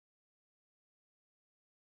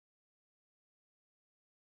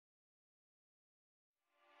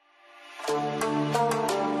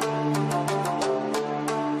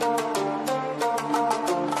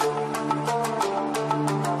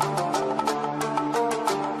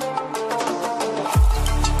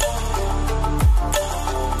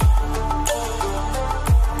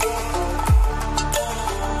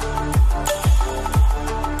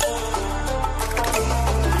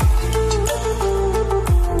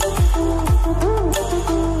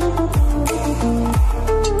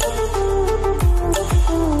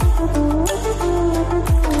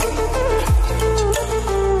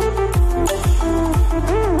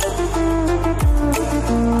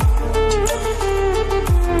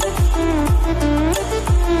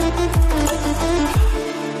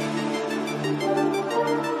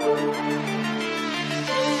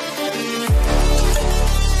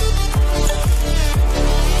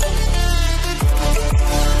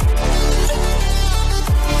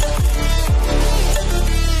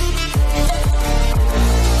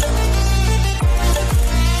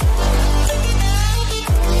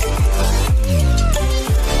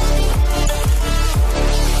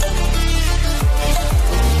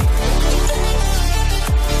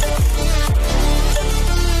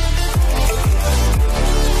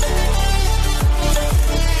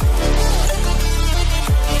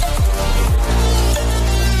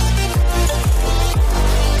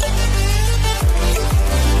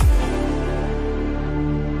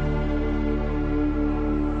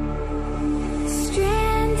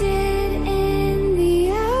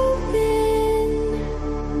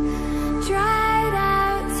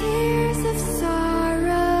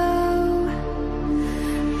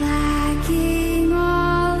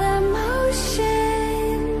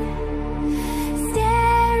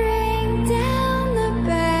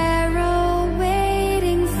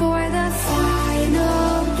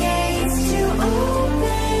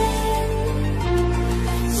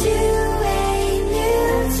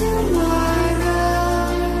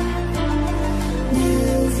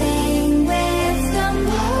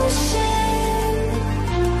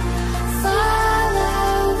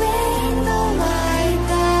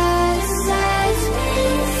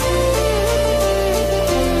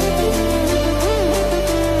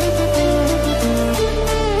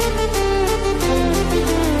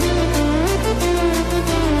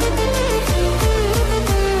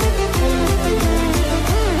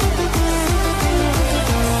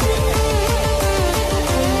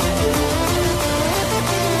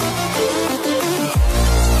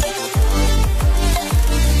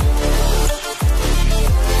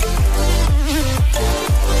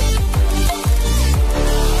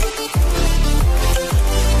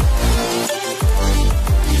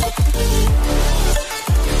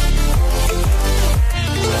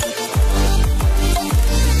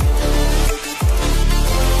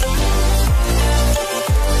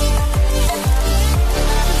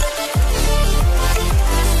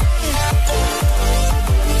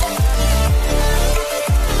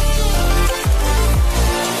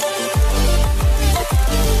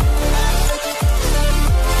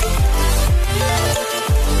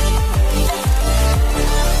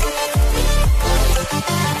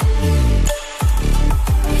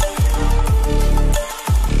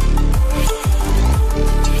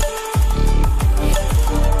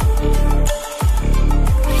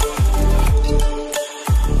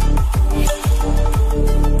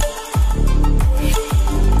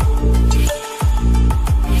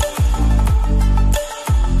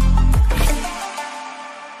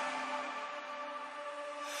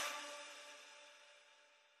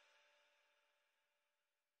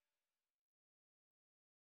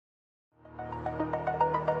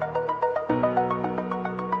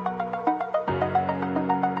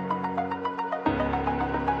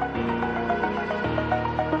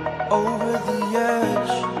over the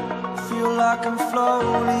edge. Feel like I'm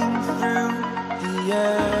floating through the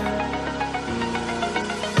air.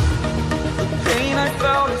 The pain I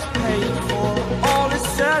felt is paid for, all is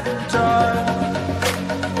said and done.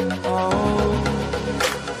 Oh,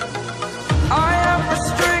 I am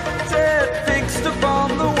restricted, fixed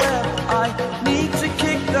upon the web. I need to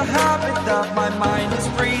kick the habit that my mind is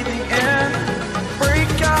breathing in.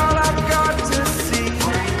 Break out, I've got to see.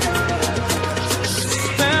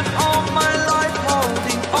 Spent all my life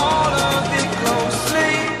holding all of it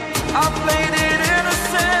closely. I played it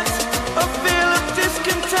innocent, a feel of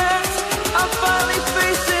discontent. I'm finally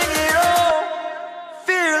facing it all,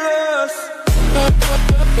 fearless.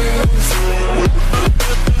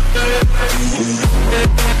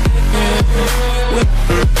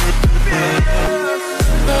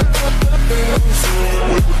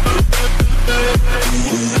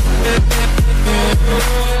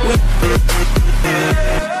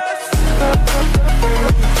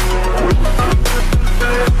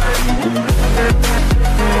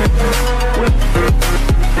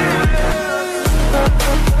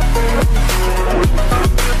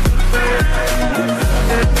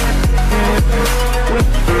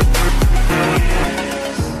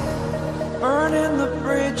 Burning the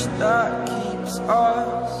bridge that keeps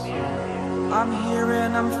us. I'm here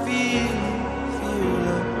and I'm feeling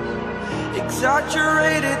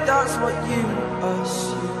exaggerated, that's what you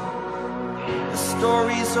assume. The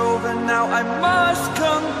story's over now, I must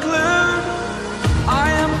conclude. I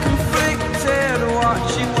am conflicted,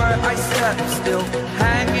 watching where I step still,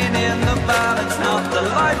 hanging in the balance. Not the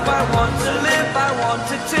life I want to live, I want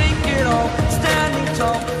to take it all. Standing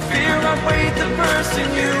tall, fear I've weighed the person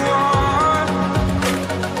you are.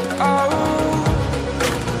 Oh,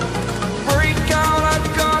 break out, I've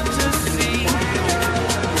got to see.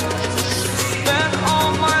 Spent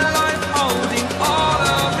all my life holding all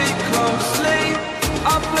of it closely.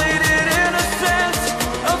 I played it innocent,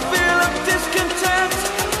 a feel of discontent.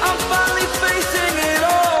 I'm finally facing it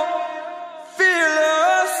all,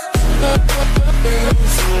 fearless.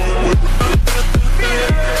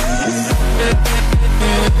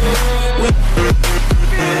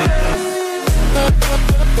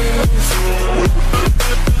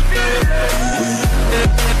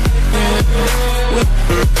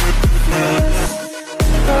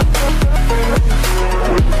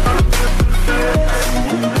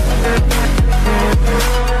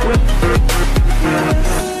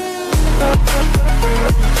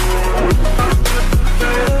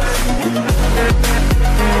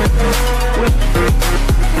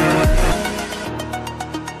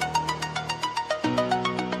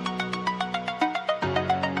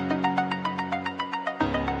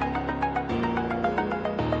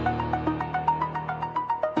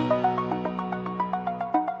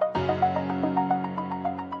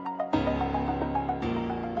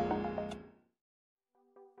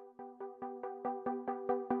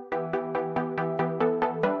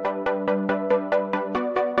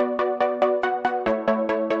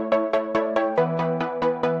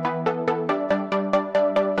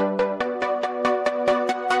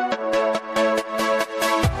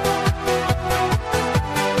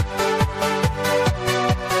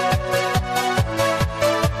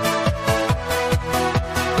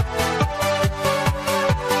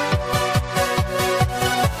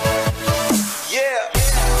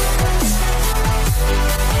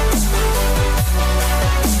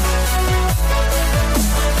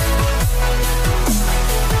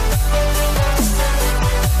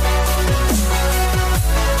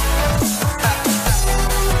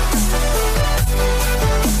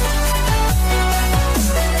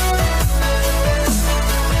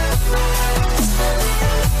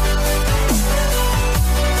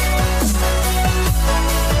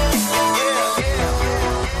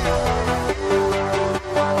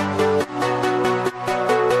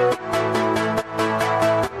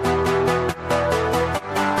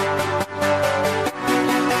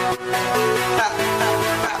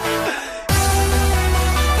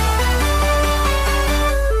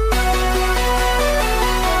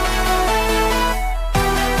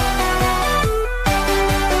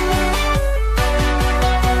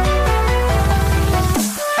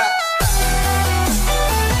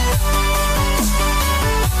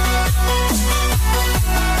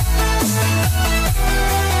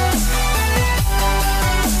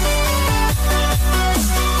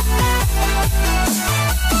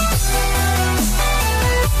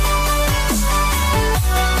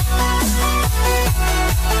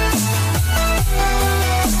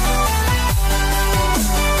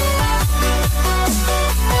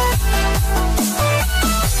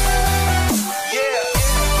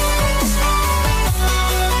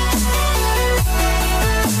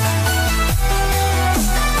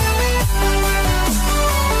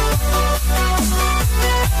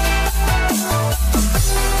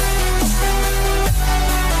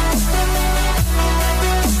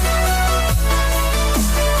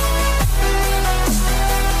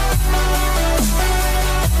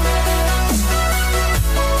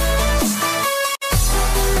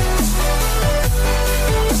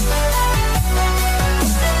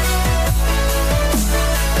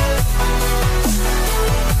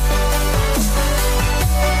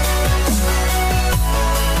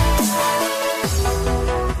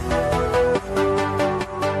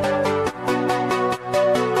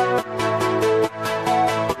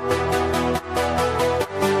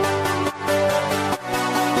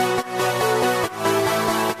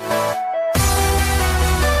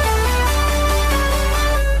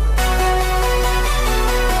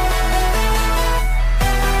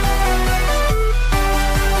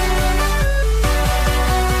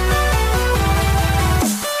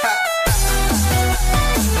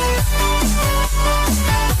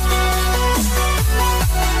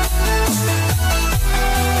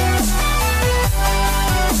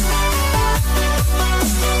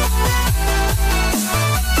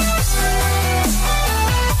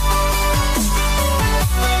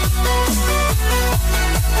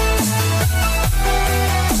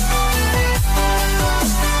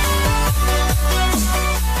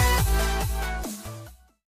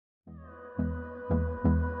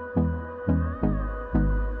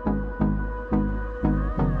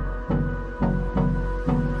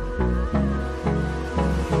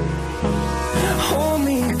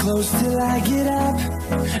 close till I get up.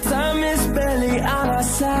 Time is barely on our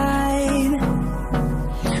side.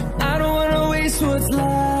 I don't wanna waste what's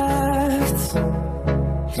left.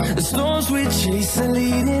 The storms we chase are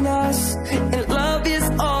leading us, and love is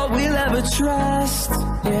all we'll ever trust.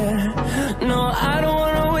 Yeah, no, I don't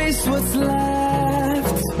wanna waste what's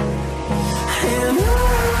left. And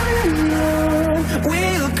on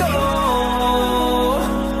we'll go,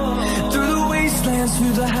 through the wastelands,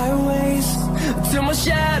 through the highways, till my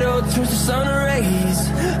shadow turns to sun rays.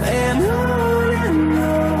 And on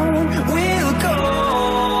we'll go,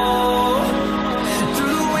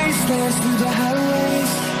 through the wastelands, through the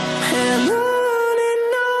highways, and on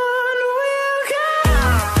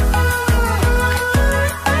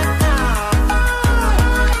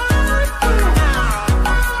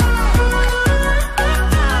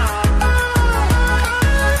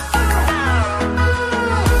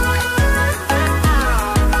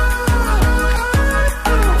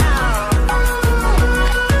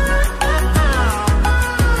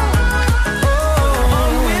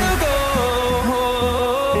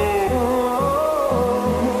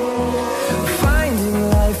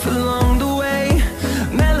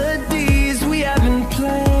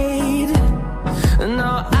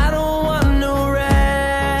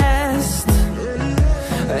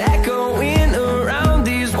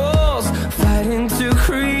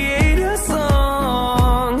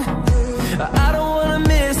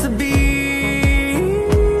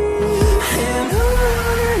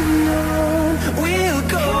we'll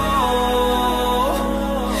go.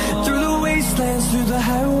 Through the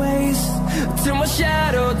highways, till my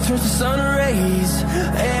shadow turns to sun rays.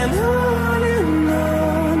 And